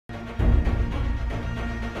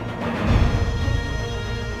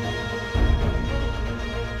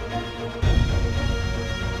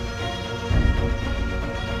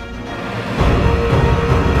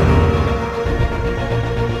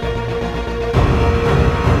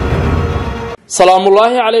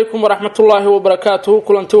salaamullaahi calaykum waraxmatullaahi wabarakaatuhu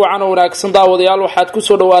kulanti wacan oo wanaagsan daawadayaal waxaad ku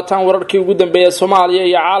soo dhawaataan wararkii ugu dambeeyay Soomaaliya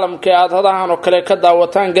iyo caalamka ee aad hadahan oo kale ka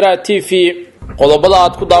daawataan Garaa TV qodobada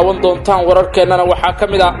aad ku daawan doontaan wararkeenana waxaa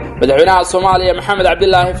kamid ah madaxweynaha Soomaaliya Maxamed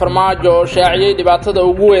Cabdilaahi Farmajo oo shaaciyey dhibaatada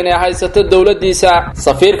ugu weyn ee Haysata Dowladiisa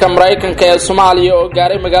safiirka Mareykanka ee Soomaaliya oo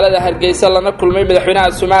gaaray magaalada Hargeysa lana kulmay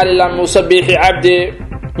madaxweynaha Soomaaliland Muuse Biixi Cabdi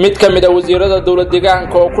mid kamid ah wasiirada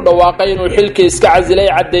dowladdeegaanka oo ku dhawaaqay inuu xilka iska casilay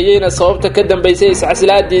cadeeyayna sababta ka dambeysay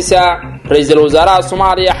iscasilaadiisa ra'iisul wasaaraha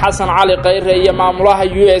Soomaaliya Xasan Cali Khayre iyo maamulaha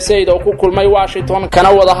USAID oo ku kulmay Washington kana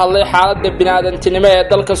wada hadlay xaaladda bini'aadantinimo ee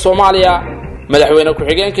dalka Soomaaliya madaxweyne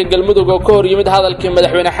ku-xigeenka galmudug oo ka hor yimid hadalkii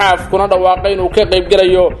madaxweyne xaaf kuna dhawaaqay inuu ka qayb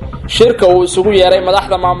galayo shirka uu isugu yeeray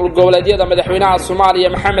madaxda maamul goboleedyada madaxweynaha Soomaaliya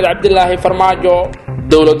Maxamed Cabdilaahi Farmajo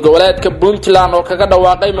dowlad goboleedka Puntland oo kaga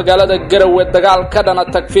dhawaaqay magaalada Garowe dagaal ka dhana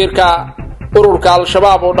takfiirka ururka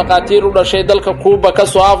al-shabaab oo dhaqaatiir u dhashay dalka Kuuba ka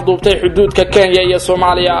soo afduubtay xuduudka Kenya iyo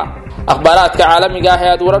Soomaaliya akhbaaraadka caalamiga ah ee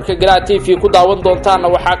aad wararka Garaa TV ku daawan doontaan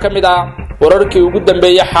waxaa kamid ah wararkii ugu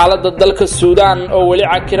dambeeyay xaaladda dalka Sudan oo wali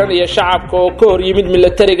cakiran iyo shacabka oo ka hor yimid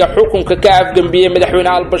militariga xukunka ka afgambiyay madaxweyne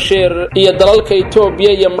al-Bashir iyo dalalka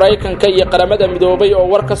Itoobiya iyo Mareykanka iyo qaramada midoobay oo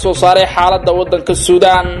war ka soo saaray xaaladda wadanka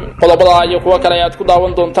Sudan qodobada iyo kuwa kale aad ku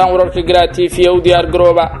daawan doontaan wararka Garaa TV oo diyaar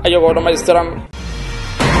garooba ayagoo dhameystiran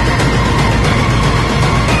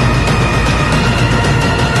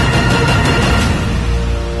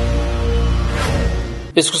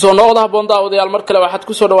isku soo noqda bondaawadayaal mar kale waxaad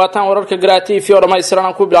ku soo dhawaataan wararka Garaa TV oo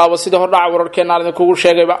dhameystiran ku bilaabo sida hordhaca wararkeena aan kugu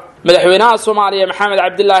sheegayba madaxweynaha Soomaaliya Maxamed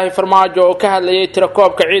Cabdilaahi Farmajo oo ka hadlayay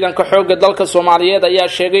tirakoobka ciidanka xoogga dalka Soomaaliyeed ayaa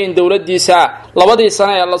sheegay in dowladiisa labadii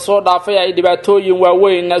sano ee la soo dhaafay ay dhibaatooyin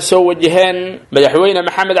waaweyn soo wajaheen madaxweyne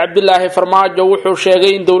Maxamed Cabdilaahi Farmajo wuxuu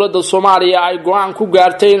sheegay in dowladda Soomaaliya ay go'aan ku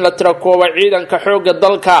gaartay in la tirakoobo ciidanka xoogga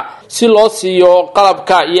dalka si loo siiyo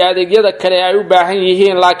qalabka iyo adeegyada kale ay u baahan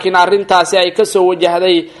yihiin laakiin arrintaasi ay ka soo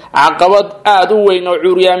wajahday caqabad aad u weyn oo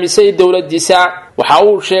cuuryaamisay dowladiisa waxa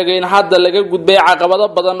uu sheegay in hadda laga gudbay caqabado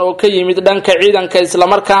badan oo ka yimid dhanka ciidanka isla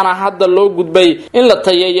markaana hadda loo gudbay in la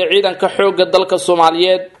tayeeyo ciidanka xoogga dalka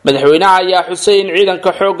Soomaaliyeed madaxweynaha ayaa Xuseen ciidanka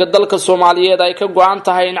xoogga dalka Soomaaliyeed ay ka go'an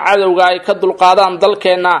tahay in cadawga ay ka dulqaadaan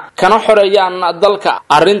dalkeena kana xoreeyaan dalka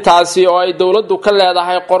arrintaasi oo ay dowladdu ka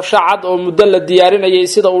leedahay qorshe cad oo muddo la diyaarinayay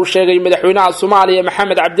sida uu sheegay madaxweynaha Soomaaliya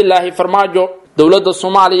Maxamed Cabdilaahi Farmajo dowladda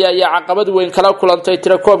Soomaaliya ayaa caqabad weyn kala kulantay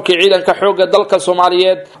tirakoobkii ciidanka xoogga dalka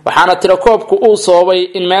Soomaaliyeed waxaana tirakoobku uu sababay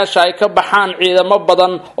in meesha ay ka baxaan ciidamo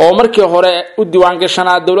badan oo markii hore u diiwaan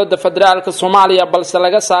gashanaa dowladda federaalka Soomaaliya balse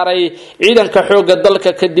laga saaray ciidanka xoogga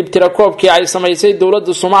dalka kadib tirakoobkii ay samaysay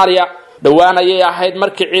dowladda Soomaaliya dhawaan ayay ahayd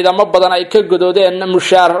markii ciidamo badan ay ka godoodeen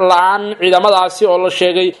mushaar la'aan ciidamadaasi oo la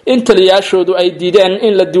sheegay in taliyaashoodu ay diideen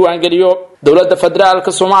in la diiwaan geliyo dowladda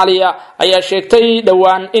federaalka Soomaaliya ayaa sheegtay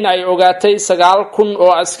dhawaan in ay ogaatay 9,000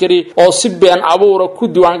 oo askari oo si been abuur ku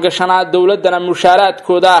diiwaan gashanaa dowladana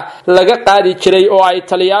mushaaraadkooda laga qaadi jiray oo ay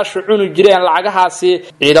taliyaashu cuni jireen lacagahaasi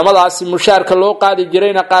ciidamadaasi mushaarka loo qaadi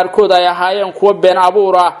jirayna qaarkood ay ahaayeen kuwa been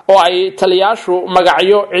abuur ah oo ay taliyaashu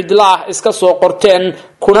magacyo cidlaah iska soo qorteen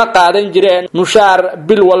kuna qaadan jireen mushaar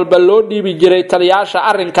bil walba loo dhiibi jiray taliyaasha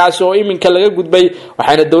arrinkaasi oo iminka laga gudbay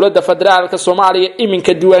waxayna dowladda federaalka Soomaaliya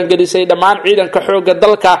iminka diiwaan gelisay dhammaan ciidanka xoogga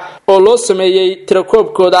dalka oo loo sameeyay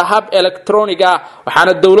tirakoobkooda hab electronic ah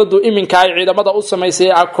waxaana dowladdu iminka ay ciidamada u sameysay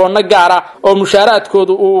akoon gaar ah oo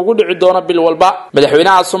mushaaraadkoodu uu ugu dhici doono bil walba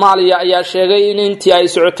madaxweynaha Soomaaliya ayaa sheegay in intii ay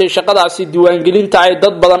socotay shaqadaasi diiwaangelinta ay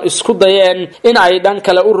dad badan isku dayeen in ay dhan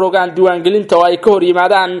kale u rogaan diiwaangelinta oo ay ka hor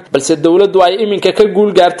yimaadaan balse dowladdu ay iminka ka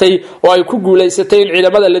gaartay oo ay ku guuleysatay in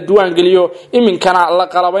ciidamada la diiwaan geliyo iminkana la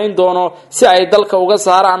qalabayn doono si ay dalka uga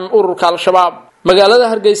saaraan ururka al-shabaab magaalada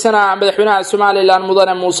Hargeysana madaxweynaha Soomaaliland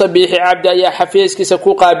Mudane Muuse Biixi Cabdi ayaa xafiiskiisa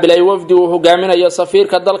ku qaabilay wafdi uu hogaaminayo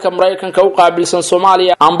safiirka dalka Mareykanka u qaabilsan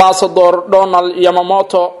Soomaaliya Ambassador Donald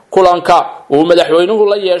Yamamoto kulanka uu madaxweynuhu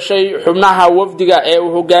la yeeshay xubnaha wafdiga ee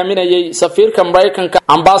uu hogaaminayay safiirka Mareykanka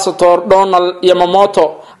Ambassador Donald Yamamoto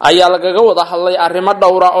ayaa lagaga wada hadlay arrimo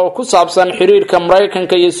dhowr ah oo ku saabsan xiriirka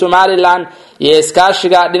Mareykanka iyo Soomaaliland iyo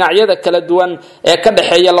iskaashiga dhinacyada kala duwan ee ka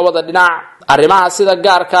dhaxeeya labada dhinac arrimaha sida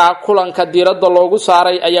gaarka kulanka diiradda loogu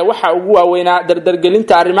saaray ayaa waxa ugu waaweynaa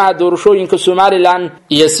dardargelinta arrimaha doorashooyinka Soomaaliland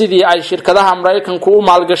iyo sidii ay shirkadaha Mareykanku u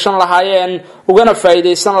maalgashan lahaayeen ugana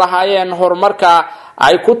faa'iideysan lahaayeen horumarka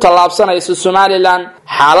ay ku talaabsanayso Soomaaliland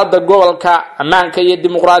xaaladda gobolka ammaanka iyo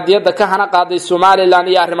dimuqraadiyadda ka hana qaaday Soomaaliland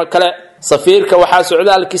iyo arrimo kale safiirka waxaa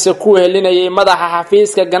socdaalkiisa ku helinayay madaxa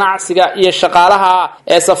xafiiska ganacsiga iyo shaqaalaha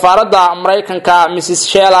ee safaaradda Mareykanka Mrs.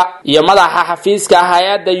 Sheila iyo madaxa xafiiska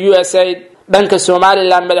hay'adda USAID dhanka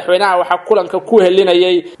Somaliland madaxweynaha waxa kulanka ku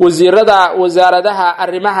helinayay wasiirada wasaaradaha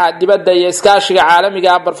arrimaha dibadda iyo iskaashiga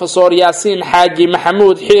caalamiga Professor Yaasiin Xaaji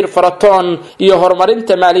Maxamuud Xiir Faratoon iyo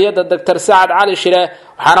horumarinta maaliyadda Dr. Saad Cali Shire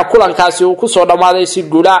waxaana kulankaasi uu ku soo dhamaaday si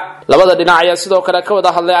guula labada dhinac ayaa sidoo kale ka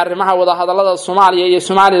wada hadlay arrimaha wada hadallada Soomaaliya iyo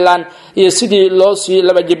Somaliland iyo sidii loo sii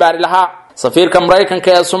laba jibaari lahaa safiirka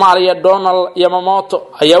Mareykanka ee Soomaaliya Donald Yamamoto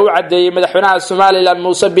ayaa u cadeeyay madaxweynaha Somaliland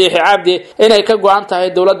Muuse Biixi Cabdi inay ka go'an tahay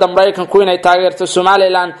dawladda Mareykanku inay taageerto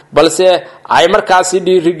Somaliland balse ay markaasi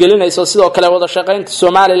dhiirigelinayso sidoo kale wada shaqaynta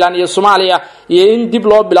Somaliland iyo Soomaaliya iyo in dib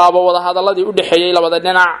loo bilaabo wada hadalladii u dhaxeeyay labada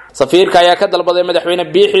dhinac safiirka ayaa ka dalbaday madaxweyne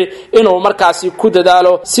Biixi inuu markaasi ku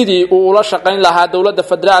dadaalo sidii uu ula shaqayn lahaa dawladda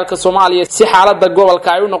federaalka Soomaaliya si xaaladda gobolka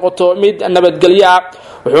ay u noqoto mid nabadgelyo ah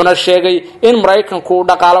wuxuuna sheegay in Mareykanku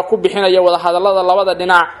dhaqaale ku bixinayo wada hadallada labada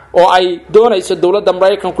dhinac oo ay doonayso dawladda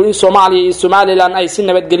Mareykanku in Soomaaliya iyo Somaliland ay si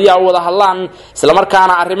nabadgelyo u wada hadlaan isla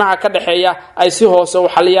markaana arrimaha ka dhaxeeya ay si hoose u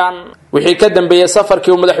xaliyaan wixii ka dambeeyay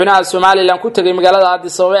safarkii uu madaxweynaha Somaliland ku tagay magaalada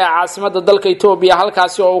Addis Ababa ee caasimadda dalka Itoobiya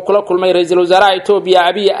halkaasi oo uu kula kulmay ra'iisul wasaaraha Itoobiya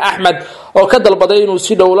Abiy Ahmed oo ka dalbaday inuu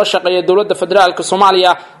si dhow la shaqeeyo dawladda federaalka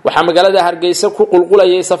Soomaaliya waxa magaalada Hargeysa ku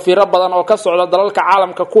qulqulayay safiiro badan oo ka socda dalalka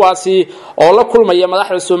caalamka kuwaasi oo la kulmaya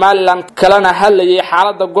madaxda Somaliland kalena hadlayay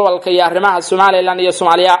xaaladda gobolka iyo arrimaha Somaliland iyo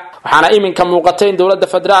Soomaaliya waxaana iminka muuqatay in dawladda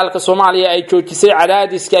federaalka Soomaaliya ay joojisay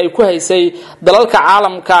cadaadiska ay ku haysay dalalka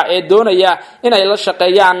caalamka ee doonaya inay la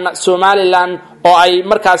shaqeeyaan Somaliland oo ay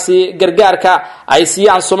markaasi gargaarka ay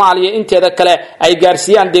siiyaan Soomaaliya inteeda kale ay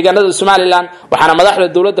gaarsiiyaan deegaanada Somaliland waxaana madaxda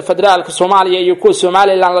dawladda federaalka Soomaaliya iyo kuwa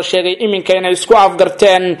Somaliland la sheegay iminka inay isku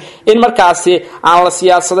afgarteen in markaasi aan la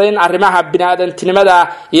siyaasadayn arrimaha bini'aadantinimada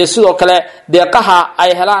iyo sidoo kale deeqaha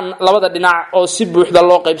ay helaan labada dhinac oo si buuxda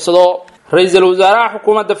loo qaybsado ra'iisul wasaaraha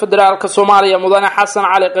xukuumadda federaalka Soomaaliya mudane Xasan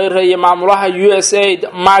Cali Khayre iyo maamulaha USAID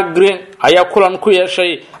Mark Green ayaa kulan ku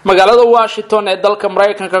yeeshay magaalada Washington ee dalka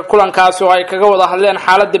Mareykanka kulankaas oo ay kaga wada hadleen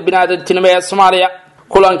xaaladda bini'aadantinimo ee Soomaaliya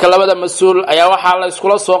kulanka labada mas'uul ayaa waxa la isku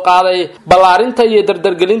soo qaaday ballaarinta iyo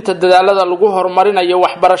dardargelinta dadaalada lagu horumarinayo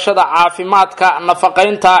waxbarashada caafimaadka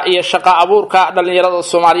nafaqeynta iyo shaqo abuurka dhalinyarada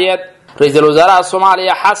Soomaaliyeed ra'iisul wasaaraha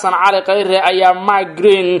Soomaaliya Xasan Cali Khayre ayaa Mark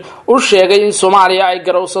Green u sheegay in Soomaaliya ay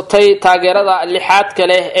garowsatay taageerada lixaadka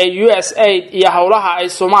leh ee USAID iyo hawlaha ay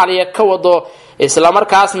Soomaaliya ka wado isla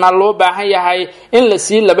markaasna loo baahan yahay in la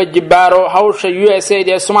sii laba jibaaro hawsha USAID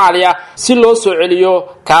ee Soomaaliya si loo soo celiyo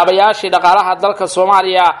kaabayaashii dhaqaalaha dalka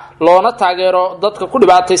Soomaaliya loona taageero dadka ku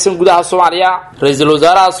dhibaataysan gudaha Soomaaliya ra'iisul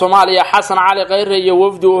wasaaraha Soomaaliya Xasan Cali Khayre iyo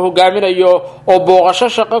wafdi uu hogaaminayo oo booqasho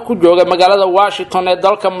shaqo ku jooga magaalada Washington ee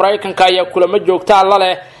dalka Mareykanka ayaa kulamo joogto ah la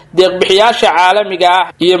leh deeq-bixiyaasha caalamiga ah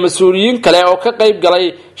iyo mas'uuliyiin kale oo ka qayb galay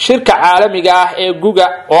shirka caalamiga ah ee guga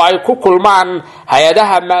oo ay ku kulmaan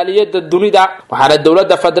hay'adaha maaliyadda dunida waxaana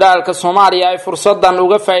dawladda federaalka Soomaaliya ay fursadan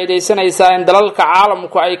uga faa'iideysanaysaa in dalalka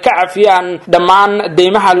caalamku ay ka cafiyaan dhammaan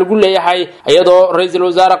deymaha lagu leeyahay iyadoo ra'iisul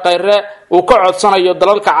wasaare Khayre uu ka codsanayo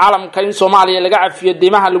dalalka caalamka in Soomaaliya laga cafiyo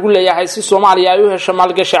deymaha lagu leeyahay si Soomaaliya ay u hesho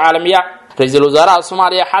maalgashi caalamiya ra'iisul wasaaraha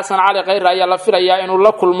Soomaaliya Xasan Cali Khayre ayaa la filayaa inuu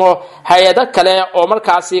la kulmo hay'ado kale oo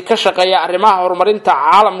markaasi ka shaqeeya arrimaha horumarinta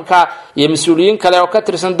caalamka iyo mas'uuliyiin kale oo ka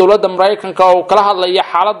tirsan dawladda Mareykanka oo kala hadlaya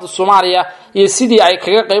xaaladda Soomaaliya iyo sidii ay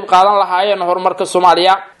kaga qayb qaadan lahaayeen horumarka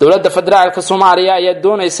Soomaaliya dawladda federaalka Soomaaliya ayaa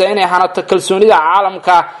doonaysa inay hanato kalsoonida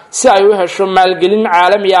caalamka si ay u hesho maalgelin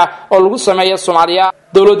caalami ah oo lagu sameeyo Soomaaliya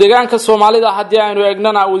dowlad-deegaanka Soomaalida haddii aynu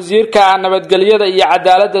eegnana wasiirka nabadgelyada iyo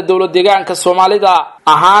cadaaladda dowlad-deegaanka Soomaalida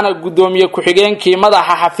ahaana gudoomiye ku-xigeenkii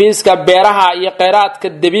madaxa xafiiska beeraha iyo kheyraadka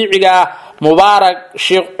dabiiciga Mubarak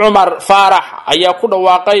Sheekh Umar Faarax ayaa ku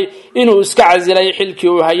dhawaaqay inuu iska casilay xilkii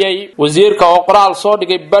uu hayay wasiirka oo qoraal soo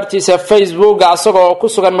dhigay bartiisa Facebook asagoo ku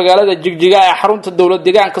sugan magaalada Jigjiga ee xarunta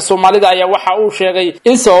dowlad-deegaanka Soomaalida ayaa waxa uu sheegay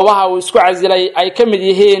in sababaha uu isku casilay ay ka mid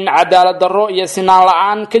yihiin cadaalad darro iyo sinaan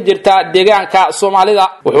la'aan ka jirta deegaanka Soomaalida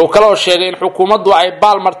wuxuu kaloo sheegay in xukuumaddu ay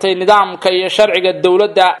baalmartay nidaamka iyo sharciga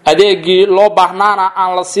dawladda adeegii loo baahnaana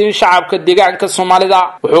aan la siin shacabka deegaanka Soomaalida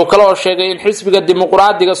wuxuu kaloo sheegay in xisbiga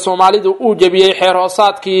dimuqraadiga Soomaalidu jabiyay xeer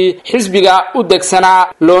hoosaadkii xisbiga u degsanaa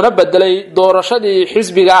loona bedelay doorashadii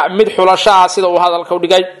xisbiga mid xulashaha sida uu hadalka u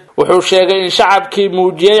dhigay wuxuu sheegay in shacabkii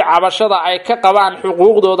muujiyay cabashada ay ka qabaan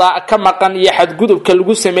xuquuqdooda ka maqan iyo xadgudubka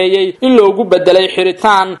lagu sameeyay in loogu bedelay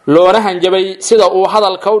xiritaan loona hanjabay sida uu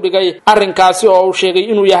hadalka u dhigay arrinkaasi oo uu sheegay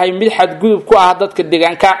inuu yahay mid xadgudub ku ah dadka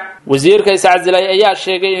deegaanka wasiirka iscazilay ayaa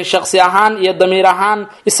sheegay in shakhsi ahaan iyo damiir ahaan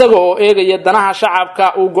isaga oo eegaya danaha shacabka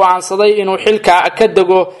uu go'aansaday inuu xilka ka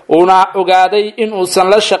dago una ogaaday in uusan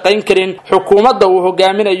la shaqayn karin xukuumadda uu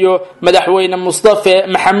hogaaminayo madaxweyne Mustafa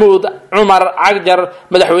Maxamuud Umar Cagjar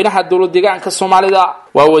madaxweynaha dowlad-deegaanka Soomaalida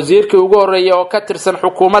waa wasiirkii ugu horeeyay oo ka tirsan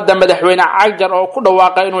xukuumadda madaxweyne Cagjar oo ku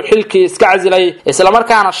dhawaaqay inuu xilkii iska casilay isla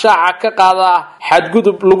markaana shaaca ka qaada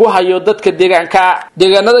xadgudub lagu hayo dadka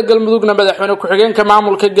deegaanada Galmudugna madaxweyne ku-xigeenka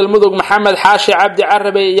maamulka Galmudug Maxamed Xaashi Cabdi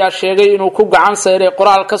Carabe ayaa sheegay inuu ku gacan sayray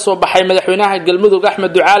qoraal ka soo baxay madaxweynaha Galmudug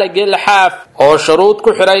Axmed Ducaale Geelle Xaaf oo shuruud ku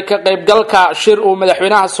xiray ka qaybgalka shir uu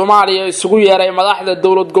madaxweynaha Soomaaliya isugu yeeray madaxda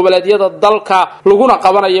dowlad goboleedyada dalka laguna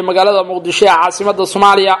qabanayo magaalada Muqdisho ee caasimadda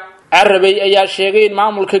Soomaaliya Carabe ayaa sheegay in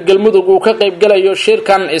maamulka Galmudug uu ka qayb galayo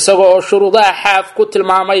shirkan isaga oo shuruudaha Xaaf ku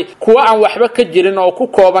tilmaamay kuwa aan waxba ka jirin oo ku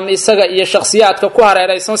kooban isaga iyo shakhsiyaadka ku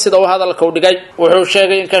hareeraysan sida uu hadalka u dhigay wuxuu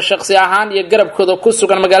sheegay in ka shakhsi ahaan iyo garabkooda ku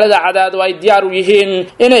sugan magaalada Cadaado ay diyaar u yihiin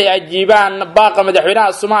inay ajiibaan baaqa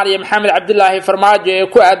madaxweynaha Soomaaliya Maxamed Cabdilaahi Farmaajo ee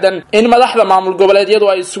ku aadan in madaxda maamul goboleedyadu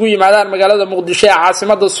ay isugu yimaadaan magaalada Muqdisho ee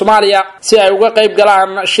caasimadda Soomaaliya si ay uga qayb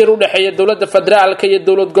galaan shir u dhaxeeya dowladda federaalka iyo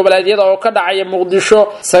dowlad goboleedyada oo ka dhacaya Muqdisho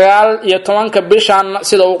iyo 10 bishan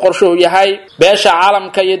sida uu qorshuhu yahay beesha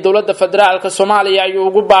caalamka iyo dowladda federaalka Soomaaliya ayuu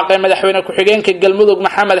ugu baaqay madaxweyne ku-xigeenka Galmudug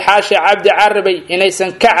Maxamed Xaashi Cabdi Carabe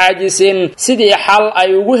inaysan ka caajisin sidii xal ay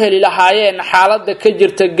ugu heli lahaayeen xaaladda ka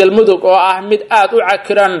jirta Galmudug oo ah mid aad u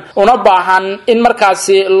cakiran una baahan in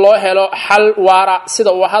markaasi loo helo xal waara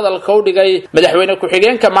sida uu hadalka u dhigay madaxweyne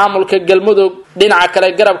ku-xigeenka maamulka Galmudug dhinaca kale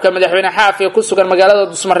garabka madaxweyne Xaafi ku sugan magaalada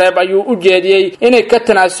Dusmareeb ayuu u jeediyay inay ka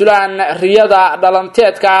tanaasulaan riyada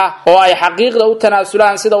dhalanteedka oo ay xaqiiqda u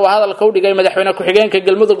tanaasulaan sida uu hadalka u dhigay madaxweyne ku-xigeenka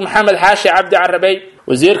Galmudug Maxamed Xaashi Cabdi Carabe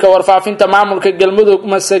wasiirka warfaafinta maamulka Galmudug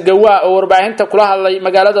Masagawa oo warbaahinta kula hadlay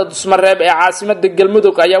magaalada Dusmareeb ee caasimadda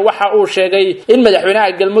Galmudug ayaa waxa uu sheegay in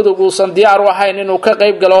madaxweynaha Galmudug uusan diyaar u ahayn inuu ka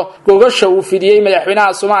qayb galo gogasha uu fidiyay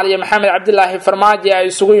madaxweynaha Soomaaliya Maxamed Cabdilaahi Farmaajo ay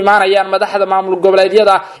isugu imaanayaan madaxda maamul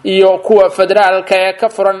goboleedyada iyo kuwa federaalka ee ka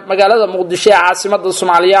furan magaalada Muqdisho ee caasimadda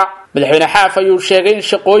Soomaaliya madaxweyne Xaaf ayuu sheegay in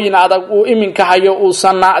shaqooyin adag uu iminka hayo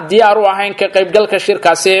uusan diyaar u ahayn ka qaybgalka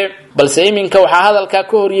shirkaasi balse iminka waxa hadalka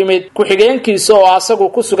ka hor yimid ku-xigeenkiisa oo asagu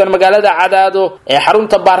ku sugan magaalada Cadaado ee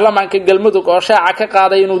xarunta baarlamaanka Galmudug oo shaaca ka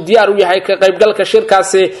qaaday inuu diyaar u yahay ka qaybgalka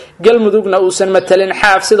shirkaasi Galmudugna uusan matalin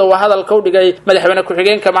Xaaf sida uu hadalka u dhigay madaxweyne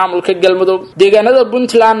ku-xigeenka maamulka Galmudug deegaanada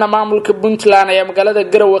Puntland maamulka Puntland ayaa magaalada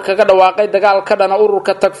Garowe kaga dhawaaqay dagaal ka dhana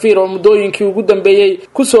ururka takfiir oo mudooyinkii ugu dambeeyay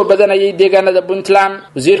ku soo badanayay deegaanada Puntland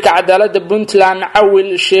wasiirka cadaaladda Puntland Awil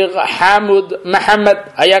Sheekh Xamuud Maxamed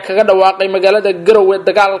ayaa kaga dhawaaqay magaalada Garowe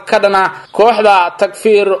dagaal ka dhana kooxda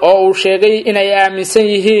takfiir oo uu sheegay inay aaminsan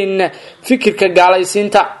yihiin fikirka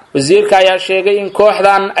gaalaysiinta wasiirka ayaa sheegay in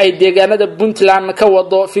kooxdan ay deegaanada Puntland ka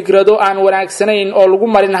wado fikrado aan wanaagsanayn oo lagu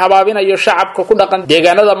marin habaabinayo shacabka ku dhaqan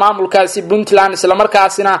deegaanada maamulkaasi Puntland isla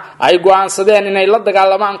markaasina ay go'aansadeen inay la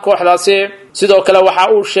dagaalamaan kooxdaasi sidoo kale waxa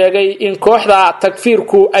uu sheegay in kooxda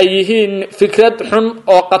takfiirku ay yihiin fikrad xun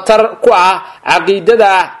oo qatar ku ah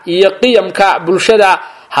caqiidada iyo qiyamka bulshada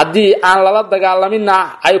haddii aan lala dagaalamina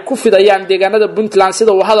ay ku fidayaan deegaanada Puntland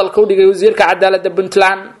sida uu hadalka u dhigay wasiirka cadaaladda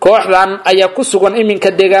Puntland kooxdan ayaa ku sugan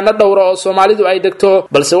iminka deegaano dhowr oo Soomaalidu ay degto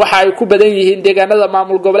balse waxa ay ku badan yihiin deegaanada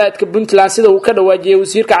maamul goboleedka Puntland sida uu ka dhawaajiyay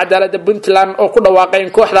wasiirka cadaaladda Puntland oo ku dhawaaqay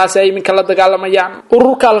in kooxdaas ay iminka la dagaalamayaan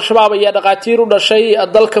ururka al-shabaab ayaa dhaqaatiir u dhashay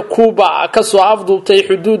dalka Cuba ka soo afduubtay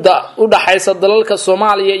xuduudda u dhaxaysa dalalka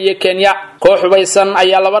Soomaaliya iyo Kenya koox hubaysan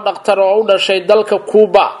ayaa laba dhaqtar oo u dhashay dalka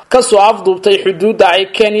Cuba ka soo afduubtay xuduudda ay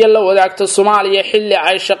Kenya la wadaagto Soomaaliya xilli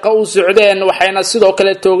ay shaqo u socdeen waxayna sidoo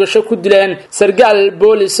kale toogasho ku dileen sargaal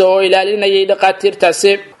boolis oo ilaalinayay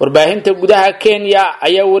dhaqaatiirtaasi warbaahinta gudaha Kenya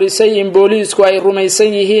ayaa warisay in boolisku ay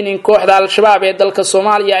rumaysan yihiin in kooxda al-shabaab ee dalka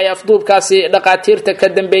Soomaaliya ay afduubkaasi dhaqaatiirta ka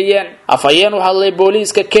dambeeyeen afayeen u hadlay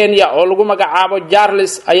booliska Kenya oo lagu magacaabo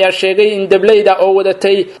Charles ayaa sheegay in dableyda oo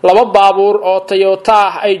wadatay laba baabuur oo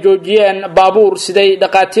Toyota ay joojiyeen baabuur siday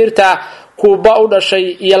dhaqaatiirta Cuba u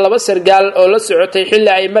dhashay iyo laba sargaal oo la socotay xilli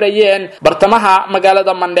ay marayeen bartamaha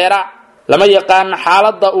magaalada Mandera lama yaqaan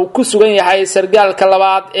xaaladda uu ku sugan yahay sargaalka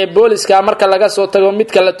labaad ee booliska marka laga soo tago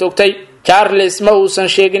midka la toogtay Charles ma uusan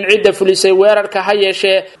sheegin cidda fulisay weerarka ha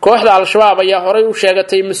yeeshee kooxda al-shabaab ayaa horay u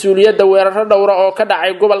sheegatay mas'uuliyadda weeraro dhowr oo ka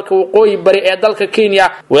dhacay gobolka waqooyi bari ee dalka Kenya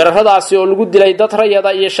weeraradaasi oo lagu dilay dad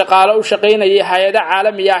rayada iyo shaqaale u shaqeynayay hay'adaha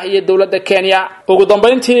caalamiga ah iyo dawladda Kenya ugu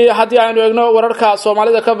dambeyntii haddii aynu eegno wararka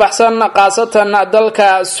Soomaalida ka baxsan qaasatan dalka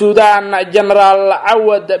Sudan General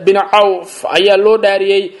Awad bin Auf ayaa loo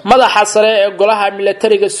dhaariyay madaxa sare ee golaha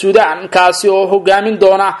militariga Sudan kaasi oo hogaamin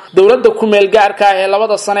doona dawladda ku meel gaarka ah ee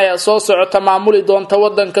labada sano ee soo socota maamuli doonta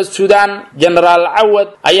wadanka Sudan. General Awad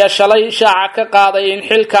ayaa shalay shaaca ka qaaday in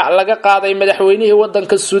xilka laga qaaday madaxweynihii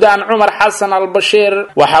wadanka Sudan Umar Hassan al-Bashir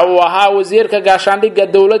waxa uu ahaa wasiirka gaashaandhigga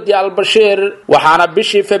dowladda al-Bashir waxaana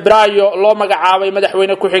bishii Febraayo loo magacaabay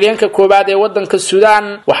madaxweyne ku-xigeenka koobaad ee wadanka Sudan.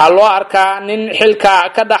 Waxa loo arkaa nin xilka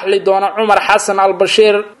ka dhaxli doona Umar Hassan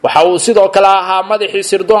al-Bashir waxa uu sidoo kale ahaa madaxii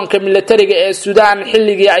sirdoonka militariga ee Sudan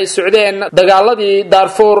xilligii ay socdeen dagaaladii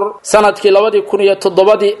Darfur sanadkii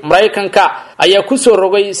 2007. Mareykanka ayaa ku soo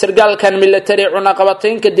rogay sargaalkan militari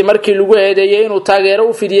cunaqabatayn kadib markii lagu eedeeyay inuu taageero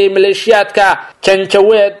u fidiyay maleeshiyaadka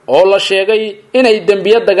Janjaweed oo la sheegay inay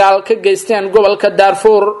dambiyo dagaal ka geysteen gobolka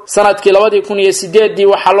Darfur sanadkii 2008.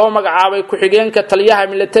 waxa loo magacaabay ku-xigeenka taliyaha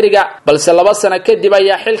militariga balse 2 sano kadib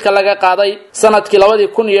ayaa xilka laga qaaday. sanadkii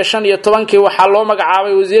 2015 waxa loo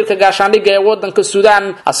magacaabay wasiirka gaashaandhigga ee wadanka Sudan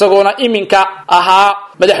asagoona iminka ahaa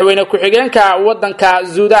madaxweyne ku-xigeenka wadanka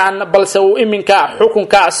Sudan balse uu iminka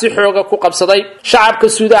xukunka si xooga ku qabsaday. shacabka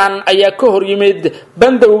Sudan ayaa ka hor yimid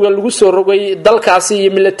bandowga lagu soo rogay dalkaasi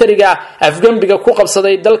iyo militariga afgambiga ku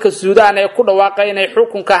qabsaday dalka Sudan ee ku dhawaaqay inay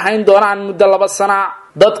xukunka hayn doonaan muddo 2 sano.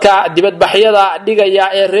 dadka dibadbaxyada dhigaya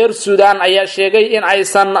ee reer Sudan ayaa sheegay in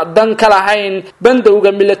aysan dan ka lahayn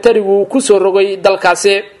bandowga militarigu ku soo rogay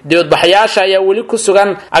dalkaasi. dibadbaxyaasha ayaa wali ku sugan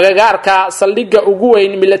agagaarka saldhigga ugu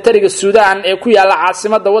weyn militariga Sudan ee ku yaala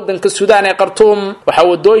caasimadda wadanka Sudan ee Khartoum. waxa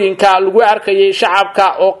wadooyinka lagu arkayay shacabka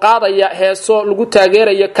oo qaadaya heeso lagu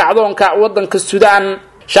taageerayo kacdoonka wadanka Sudan.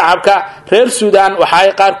 shacabka reer Sudan waxa ay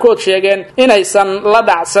qaarkood sheegeen inaysan la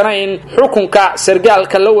dhacsanayn xukunka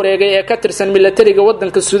sargaalka la wareegay ee ka tirsan militariga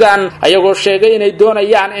wadanka Sudan ayagoo sheegay inay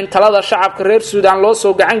doonayaan in talada shacabka reer Sudan loo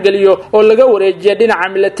soo gacan geliyo oo laga wareejiyo dhinaca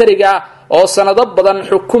militariga oo sanado badan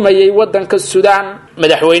xukumayay wadanka Sudan.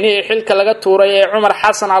 madaxweynihii xilka laga tuuray ee Umar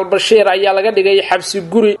Hassan al-Bashir ayaa laga dhigay xabsi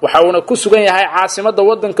guri waxa uuna ku sugan yahay caasimadda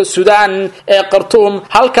wadanka Sudan ee Khartoum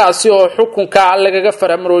halkaasi oo xukunka lagaga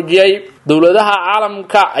faramarojiyay. dowladaha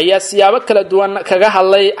caalamka ayaa siyaabo kala duwan kaga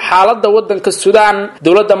hadlay xaaladda wadanka Sudan.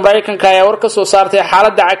 dowladda Mareykanka ayaa war ka soo saartay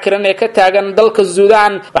xaaladda cakiran ee ka taagan dalka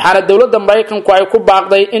Sudan waxaana dowladda Mareykanku ay ku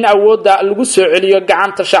baaqday in awoodda lagu soo celiyo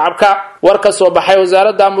gacanta shacabka. war ka soo baxay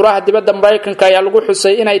wasaaradda amuraha dibadda Mareykanka ayaa lagu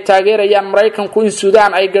xusay inay taageerayaan Mareykanku in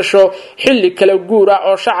Sudan ay gasho xilli kala guur ah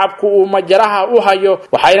oo shacabku uu majaraha u hayo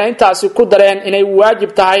waxayna intaasi ku dareen inay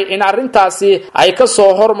waajib tahay in arrintaasi ay ka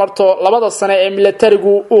soo hormarto 2 sano ee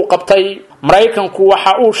militarigu uu qabtay. Mareykanku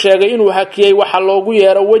waxa uu sheegay inuu hakiyay waxa loogu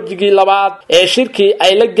yeero wajigii labaad ee shirki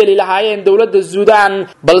ay la gali lahaayeen dowladda Sudan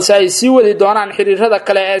balse ay sii wadi doonaan xiriirada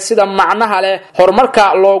kale ee sida macnaha leh horumarka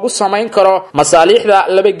loogu sameyn karo masaaliixda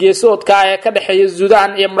laba geesoodka ee ka dhaxeeya Sudan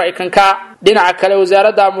iyo Mareykanka. dhinaca kale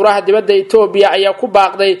wasaaradda amuraha dibadda Itoobiya ayaa ku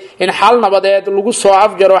baaqday in xal nabadeed lagu soo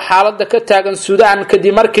afjaro xaaladda ka taagan Sudan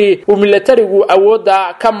kadib markii uu militarigu awoodda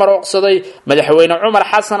ka marooqsaday madaxweyne Umar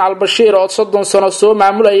Hassan al-Bashir oo 30 sano soo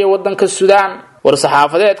maamulayay wadanka Sudan.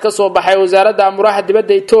 war-saxaafadeed ka soo baxay wasaaradda amuraha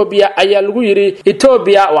dibadda Itoobiya ayaa lagu yiri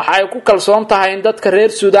Itoobiya waxa ay ku kalsoon tahay in dadka reer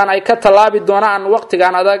Sudan ay ka talaabi doonaan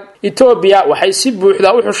waqtigan adag. Itoobiya waxay si buuxda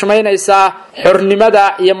u xushmeynaysaa xornimada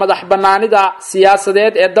iyo madaxbannaanida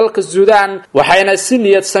siyaasadeed ee dalka Sudan waxayna si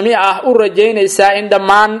niyad sami ah u rajaynaysaa in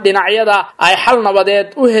dhammaan dhinacyada ay xal nabadeed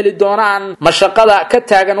u heli doonaan mashaqada ka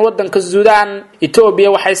taagan wadanka Sudan. Itoobiya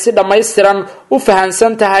waxay si dhammaystiran u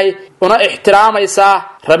fahansan tahay una ixtiraamaysaa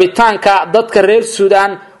rabitaanka dadka reer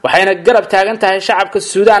Sudan waxayna garab taagan tahay shacabka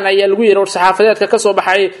Sudan ayaa lagu yiri war-saxaafadeedka ka soo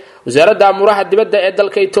baxay wasaaradda amuraha dibadda ee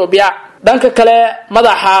dalka Itoobiya. dhanka kale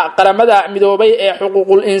madaxa qaramada midoobay ee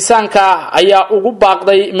xuquuqul insaanka ayaa ugu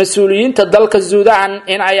baaqday mas'uuliyiinta dalka Sudan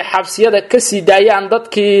in ay xabsiyada ka sii daayaan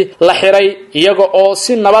dadkii la xiray iyaga oo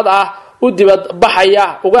si nabad ah u dibad baxaya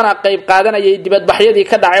ugana qayb qaadanayay dibadbaxyadii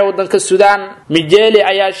ka dhacay wadanka Sudan. Mijeli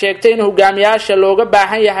ayaa sheegtay in hogaamiyaasha looga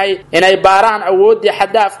baahan yahay inay baaraan awoodii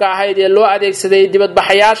xadaafka ahayd ee loo adeegsaday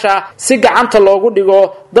dibadbaxayaasha si gacanta loogu dhigo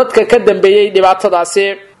dadka ka dambeeyay dhibaatadaasi.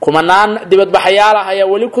 kumanaan dibadbaxayaal ah ayaa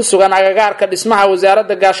wali ku sugan agagaarka dhismaha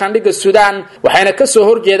wasaaradda gaashaandhigga Sudan waxayna ka soo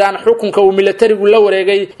horjeedaan xukunka uu militarigu la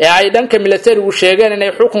wareegay ee ay dhanka militarigu sheegeen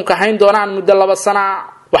inay xukunka hayn doonaan muddo 2 sano.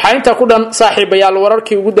 waxaa inta ku dhan saaxiibayaal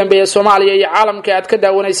wararkii ugu dambeeyay Soomaaliya iyo caalamka aad ka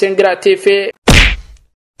daawanayseen Gra TV.